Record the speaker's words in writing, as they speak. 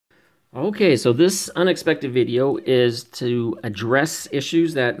Okay, so this unexpected video is to address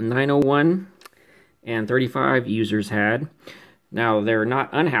issues that 901 and 35 users had. Now, they're not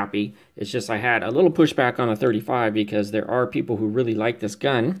unhappy, it's just I had a little pushback on the 35 because there are people who really like this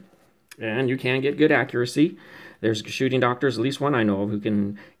gun, and you can get good accuracy. There's shooting doctors, at least one I know of, who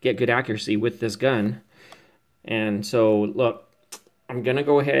can get good accuracy with this gun. And so, look, I'm going to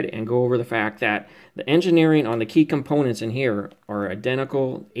go ahead and go over the fact that the engineering on the key components in here are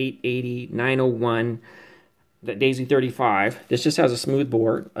identical. 880, 901, the Daisy 35. This just has a smooth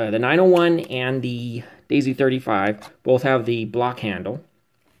bore. The 901 and the Daisy 35 both have the block handle.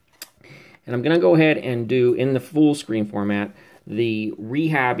 And I'm going to go ahead and do, in the full screen format, the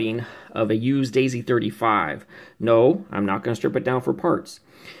rehabbing of a used Daisy 35. No, I'm not going to strip it down for parts.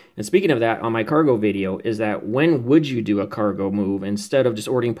 And speaking of that, on my cargo video, is that when would you do a cargo move instead of just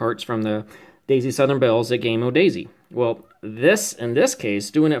ordering parts from the Daisy Southern Bells at Game O Daisy? Well, in this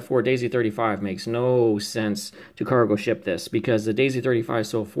case, doing it for Daisy 35 makes no sense to cargo ship this because the Daisy 35 is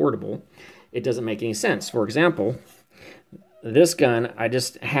so affordable, it doesn't make any sense. For example, this gun, I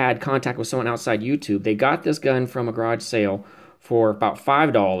just had contact with someone outside YouTube. They got this gun from a garage sale for about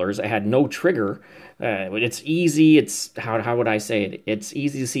 $5. It had no trigger. It's easy. It's how would I say it? It's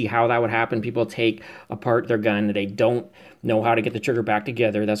easy to see how that would happen. People take apart their gun. They don't know how to get the trigger back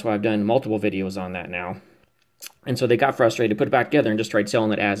together. That's why I've done multiple videos on that now. And so they got frustrated, put it back together, and just tried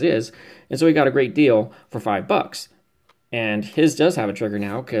selling it as is. And so he got a great deal for $5. And his does have a trigger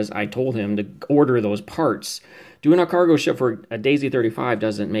now because I told him to order those parts. Doing a cargo ship for a Daisy 35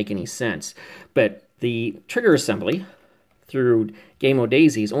 doesn't make any sense. But the trigger assembly through Game O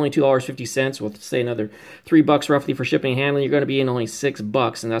Daisy is only $2.50. We'll say another $3 roughly for shipping and handling. You're going to be in only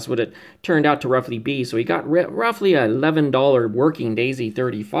 $6, and that's what it turned out to roughly be. So he got roughly a $11 working Daisy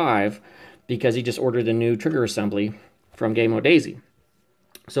 35 because he just ordered a new trigger assembly from Game O Daisy.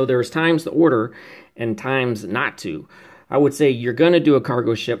 So there's times to order and times not to. I would say you're going to do a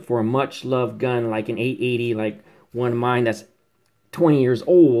cargo ship for a much loved gun like an 880, like one of mine that's 20 years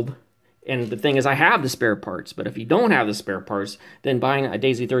old. And the thing is, I have the spare parts, but if you don't have the spare parts, then buying a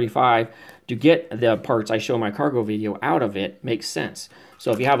Daisy 35 to get the parts I show my cargo video out of it makes sense.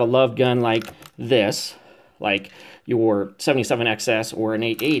 So if you have a loved gun like this, like your 77XS or an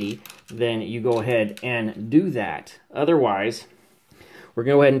 880, then you go ahead and do that. Otherwise, we're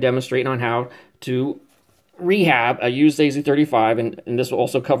going to go ahead and demonstrate on how to rehab a used Daisy 35, and this will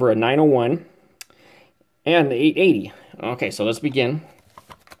also cover a 901 and the 880. Okay, so let's begin.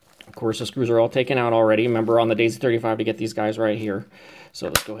 Of course, the screws are all taken out already. Remember on the Daisy 35 to get these guys right here. So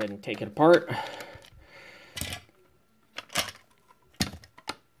let's go ahead and take it apart.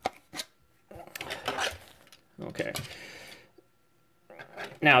 Okay.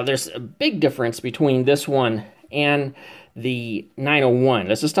 Now, there's a big difference between this one and the 901.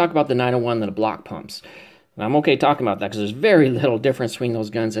 Let's just talk about the 901 and the block pumps. And I'm okay talking about that because there's very little difference between those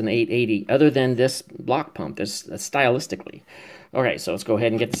guns and the 880 other than this block pump, this stylistically. Okay, so let's go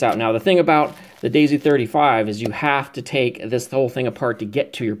ahead and get this out. Now, the thing about the Daisy 35 is you have to take this whole thing apart to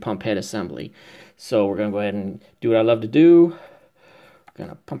get to your pump head assembly. So we're going to go ahead and do what I love to do. We're going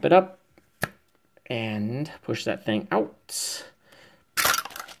to pump it up and push that thing out.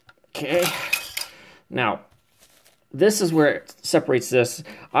 Okay. Now, this is where it separates this.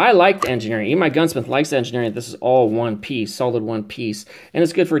 I like the engineering. Even my gunsmith likes the engineering. This is all one piece, solid one piece. And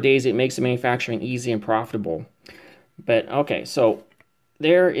it's good for Daisy. It makes the manufacturing easy and profitable. But, okay, so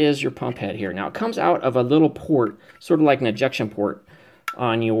there is your pump head here. Now, it comes out of a little port, sort of like an ejection port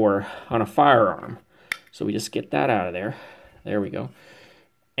on a firearm. So we just get that out of there. There we go.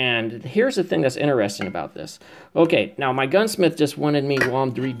 And here's the thing that's interesting about this. Okay, now my gunsmith just wanted me, while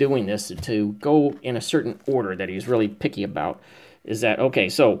I'm redoing this, to go in a certain order that he's really picky about. Is that, okay,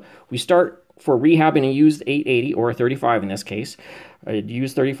 so we start for rehabbing a used 880, or a 35 in this case, a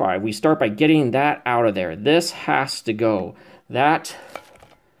used 35. We start by getting that out of there. This has to go. That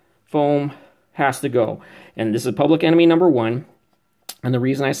foam has to go. And this is public enemy number 1. And the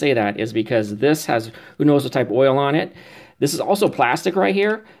reason I say that is because this has, who knows what type of oil on it. This is also plastic right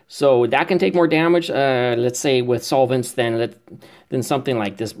here, so that can take more damage, let's say, with solvents than something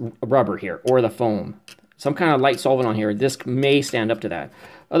like this rubber here, or the foam. Some kind of light solvent on here. This may stand up to that.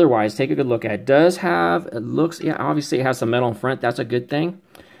 Otherwise, take a good look at it. It does have, it looks, yeah, obviously it has some metal in front. That's a good thing.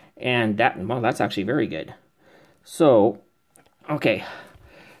 And that, well, that's actually very good. So, okay.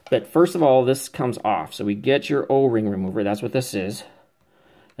 But first of all, this comes off. So we get your O-ring remover. That's what this is.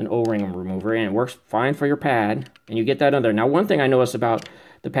 An O-ring remover, and it works fine for your pad, and you get that under. Now, one thing I noticed about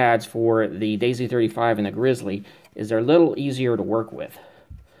the pads for the Daisy 35 and the Grizzly is they're a little easier to work with.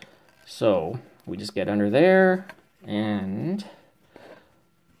 So we just get under there, and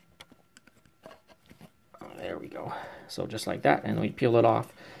go. So just like that, and we peel it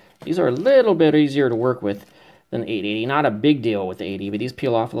off. These are a little bit easier to work with than the 880. Not a big deal with the 80, but these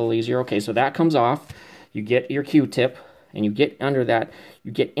peel off a little easier. Okay, so that comes off. You get your Q-tip, and you get under that,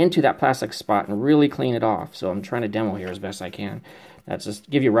 you get into that plastic spot and really clean it off. So I'm trying to demo here as best I can. That's just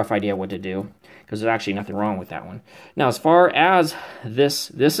give you a rough idea what to do, because there's actually nothing wrong with that one. Now, as far as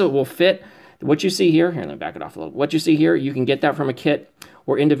this will fit. What you see here, let me back it off a little. What you see here, you can get that from a kit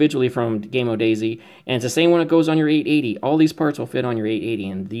or individually from Game O Daisy. And it's the same when it goes on your 880. All these parts will fit on your 880,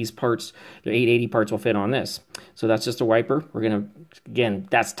 and these parts, the 880 parts will fit on this. So that's just a wiper. We're going to, again,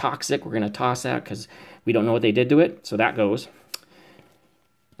 that's toxic. We're going to toss that because we don't know what they did to it. So that goes.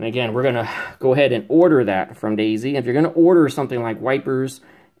 And again, we're going to go ahead and order that from Daisy. If you're going to order something like wipers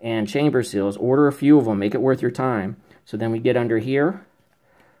and chamber seals, order a few of them. Make it worth your time. So then we get under here.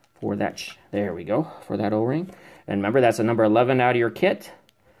 For that, there we go, for that O-ring. And remember, that's a number 11 out of your kit.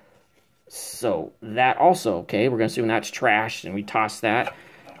 So that also, okay, we're going to assume that's trashed, and we toss that.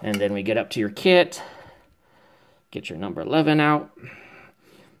 And then we get up to your kit, get your number 11 out.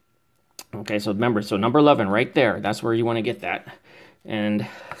 Okay, so remember, so number 11 right there, that's where you want to get that. And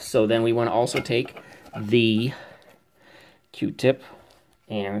so then we want to also take the Q-tip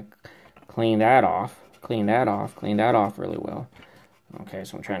and clean that off really well. Okay,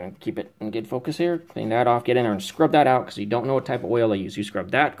 so I'm trying to keep it in good focus here. Clean that off, get in there and scrub that out because you don't know what type of oil I use. You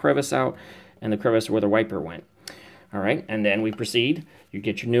scrub that crevice out and the crevice where the wiper went. All right, and then we proceed. You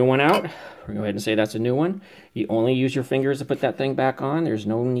get your new one out. We're going to go ahead and say that's a new one. You only use your fingers to put that thing back on. There's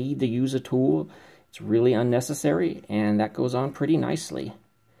no need to use a tool. It's really unnecessary, and that goes on pretty nicely.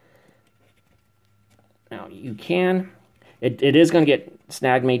 Now, you can... It is going to get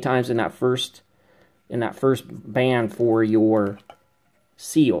snagged many times in that first band for your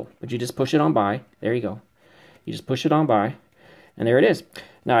seal, but you just push it on by. There you go. You just push it on by, and there it is.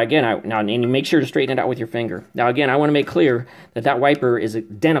 Now again, and you make sure to straighten it out with your finger. Now again, I want to make clear that that wiper is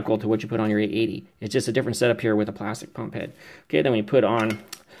identical to what you put on your 880. It's just a different setup here with a plastic pump head. Okay, then we put on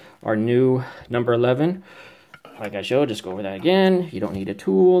our new number 11. Like I showed, just go over that again. You don't need a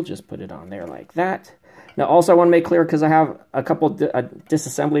tool, just put it on there like that. Now also I want to make clear, because I have a couple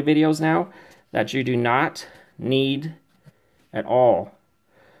disassembly videos now, that you do not need at all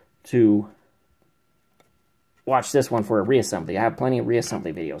to watch this one for a reassembly. I have plenty of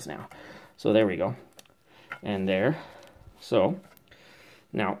reassembly videos now. So there we go. And there. So,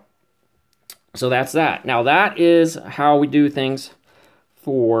 now, so that's that. Now that is how we do things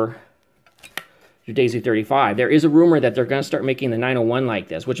for your Daisy 35. There is a rumor that they're going to start making the 901 like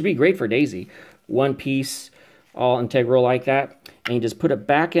this, which would be great for Daisy. One piece, all integral like that. And you just put it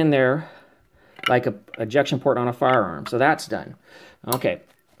back in there like a ejection port on a firearm. So that's done. Okay.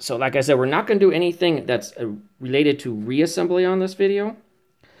 So like I said, we're not going to do anything that's related to reassembly on this video,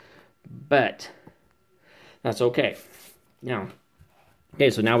 but that's okay. Now, okay,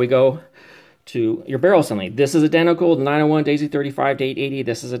 so now we go to your barrel assembly. This is identical to 901, Daisy 35 to 880.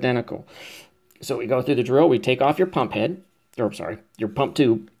 This is identical. So we go through the drill. We take off your pump head, or sorry, your pump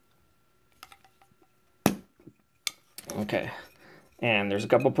tube. Okay, and there's a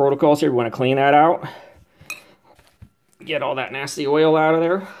couple protocols here. We want to clean that out. Get all that nasty oil out of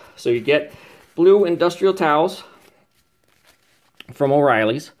there. So you get blue industrial towels from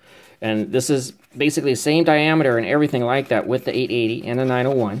O'Reilly's. And this is basically the same diameter and everything like that with the 880 and the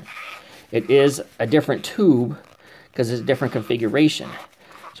 901. It is a different tube because it's a different configuration.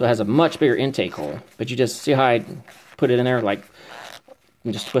 So it has a much bigger intake hole. But you just see how I put it in there, like,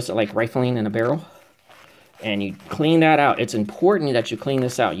 you just twist it like rifling in a barrel. And you clean that out. It's important that you clean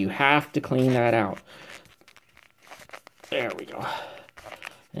this out. You have to clean that out. There we go.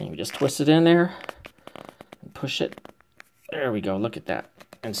 And you just twist it in there and push it. There we go. Look at that.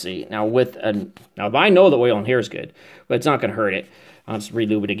 And see, now now I know the oil in here is good, but it's not going to hurt it. I'll just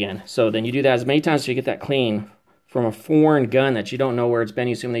relube it again. So then you do that as many times as you get that clean from a foreign gun that you don't know where it's been.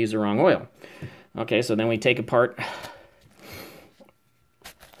 You assume they use the wrong oil. Okay, so then we take apart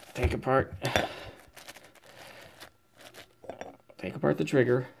the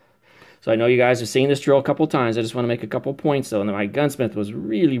trigger. So I know you guys have seen this drill a couple times. I just want to make a couple points though. And my gunsmith was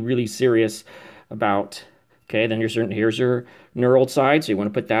really, really serious about, okay, then here's your knurled side. So you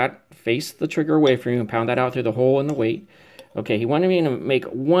want to put that, face the trigger away from you and pound that out through the hole in the weight. Okay, he wanted me to make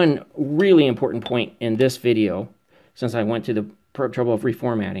one really important point in this video, since I went to the trouble of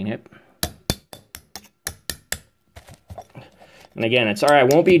reformatting it. And again, it's all right,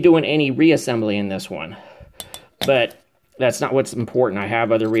 I won't be doing any reassembly in this one, but that's not what's important. I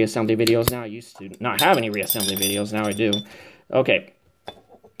have other reassembly videos now. I used to not have any reassembly videos. Now I do. Okay.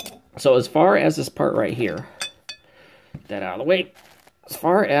 So as far as this part right here, get that out of the way. as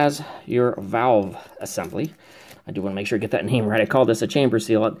far as your valve assembly, I do want to make sure I get that name right. I call this a chamber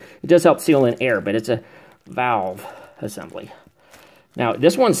seal. It does help seal in air, but it's a valve assembly. Now,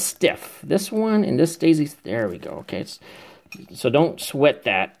 this one's stiff. This one and this daisy, there we go. Okay, so don't sweat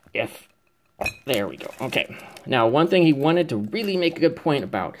that if, there we go. Okay, now one thing he wanted to really make a good point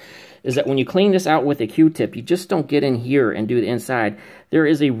about is that when you clean this out with a Q-tip, you just don't get in here and do the inside. There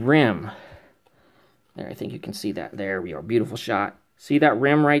is a rim. There, I think you can see that. There we are, beautiful shot. See that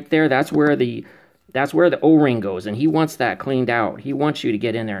rim right there? That's where the O-ring goes, and he wants that cleaned out. He wants you to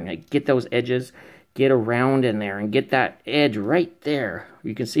get in there and get those edges, get around in there, and get that edge right there.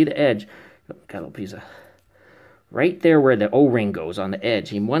 You can see the edge. Got a little piece of... right there where the O-ring goes on the edge.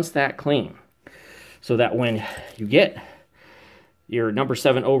 He wants that clean, so that when you get your number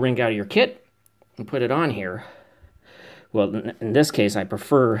 7 O-ring out of your kit and put it on here, well, in this case, I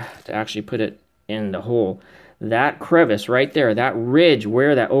prefer to actually put it in the hole. That crevice right there, that ridge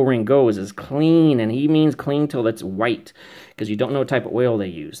where that O-ring goes is clean, and he means clean till it's white, because you don't know what type of oil they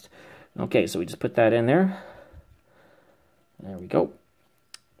used. Okay, so we just put that in there. There we go.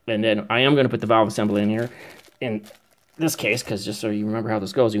 And then I am going to put the valve assembly in here. In this case, because just so you remember how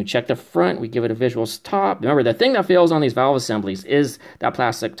this goes, you check the front, we give it a visual top. Remember, the thing that fails on these valve assemblies is that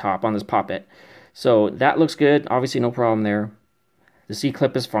plastic top on this poppet. So that looks good. Obviously, no problem there. The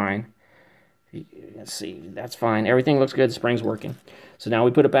C-clip is fine. Let's see, that's fine. Everything looks good. The spring's working. So now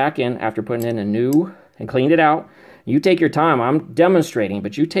we put it back in after putting in a new and cleaned it out. You take your time. I'm demonstrating,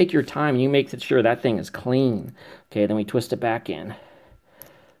 but you take your time and you make sure that thing is clean. Okay, then we twist it back in.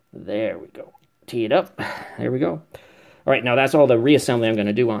 There we go. Tee it up. There we go. All right, now that's all the reassembly I'm going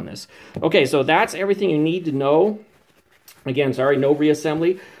to do on this. Okay, so that's everything you need to know. Again, sorry, no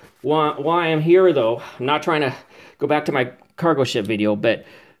reassembly. Why I'm here, though, I'm not trying to go back to my cargo ship video, but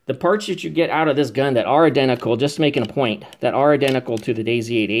the parts that you get out of this gun that are identical, just making a point, that are identical to the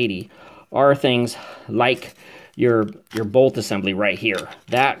Daisy 880 are things like your bolt assembly right here.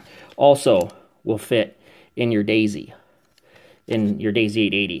 That also will fit in your Daisy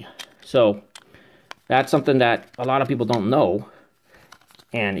 880. So that's something that a lot of people don't know,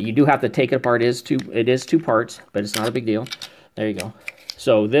 and you do have to take it apart. It is two parts, but it's not a big deal. There you go.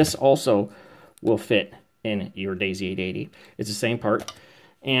 So this also will fit in your Daisy 880. It's the same part.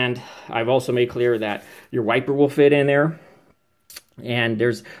 And I've also made clear that your wiper will fit in there. And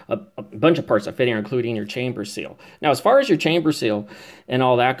there's a bunch of parts that fit in, including your chamber seal. Now, as far as your chamber seal and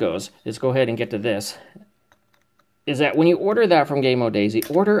all that goes, let's go ahead and get to this. Is that when you order that from Game Mode Daisy,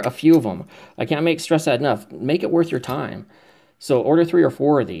 order a few of them. I can't stress that enough. Make it worth your time. So order 3 or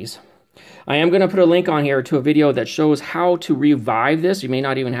 4 of these. I am going to put a link on here to a video that shows how to revive this. You may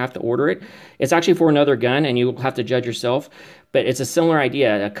not even have to order it. It's actually for another gun, and you'll have to judge yourself. But it's a similar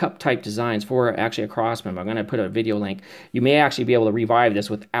idea, a cup-type designs for actually a crossman. I'm going to put a video link. You may actually be able to revive this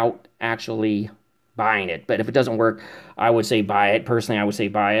without actually buying it. But if it doesn't work, I would say buy it. Personally, I would say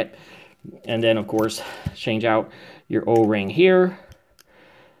buy it. And then, of course, change out your O-ring here.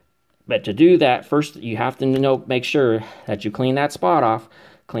 But to do that, first you have to make sure that you clean that spot off.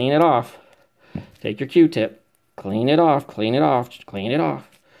 Clean it off. Take your Q-tip. Clean it off, clean it off, clean it off.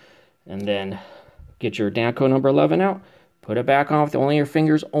 And then get your Danco number 11 out. Put it back on with only your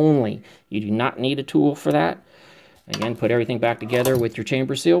fingers only. You do not need a tool for that. Again, put everything back together with your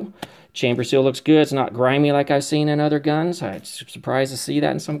chamber seal. Chamber seal looks good. It's not grimy like I've seen in other guns. I'm surprised to see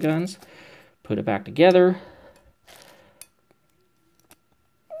that in some guns. Put it back together.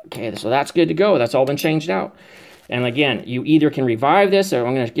 Okay, so that's good to go. That's all been changed out. And again, you either can revive this, or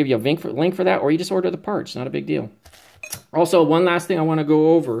I'm going to give you a link for that, or you just order the parts. Not a big deal. Also, one last thing I want to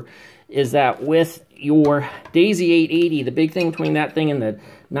go over is that with your Daisy 880, the big thing between that thing and the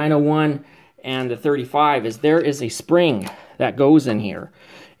 901 and the 35 is there is a spring that goes in here.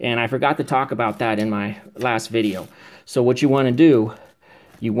 And I forgot to talk about that in my last video. So what you want to do,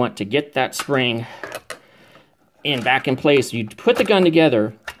 you want to get that spring back in place. You put the gun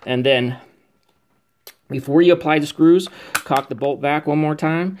together, and then before you apply the screws, cock the bolt back one more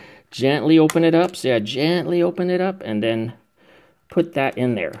time. Gently open it up. So yeah, gently open it up, and then put that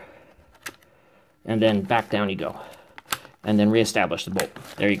in there. And then back down you go. And then reestablish the bolt.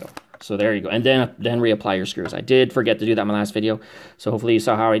 There you go. So there you go. And then reapply your screws. I did forget to do that in my last video. So hopefully you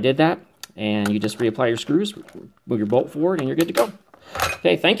saw how I did that. And you just reapply your screws, move your bolt forward, and you're good to go.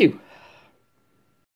 Okay, thank you.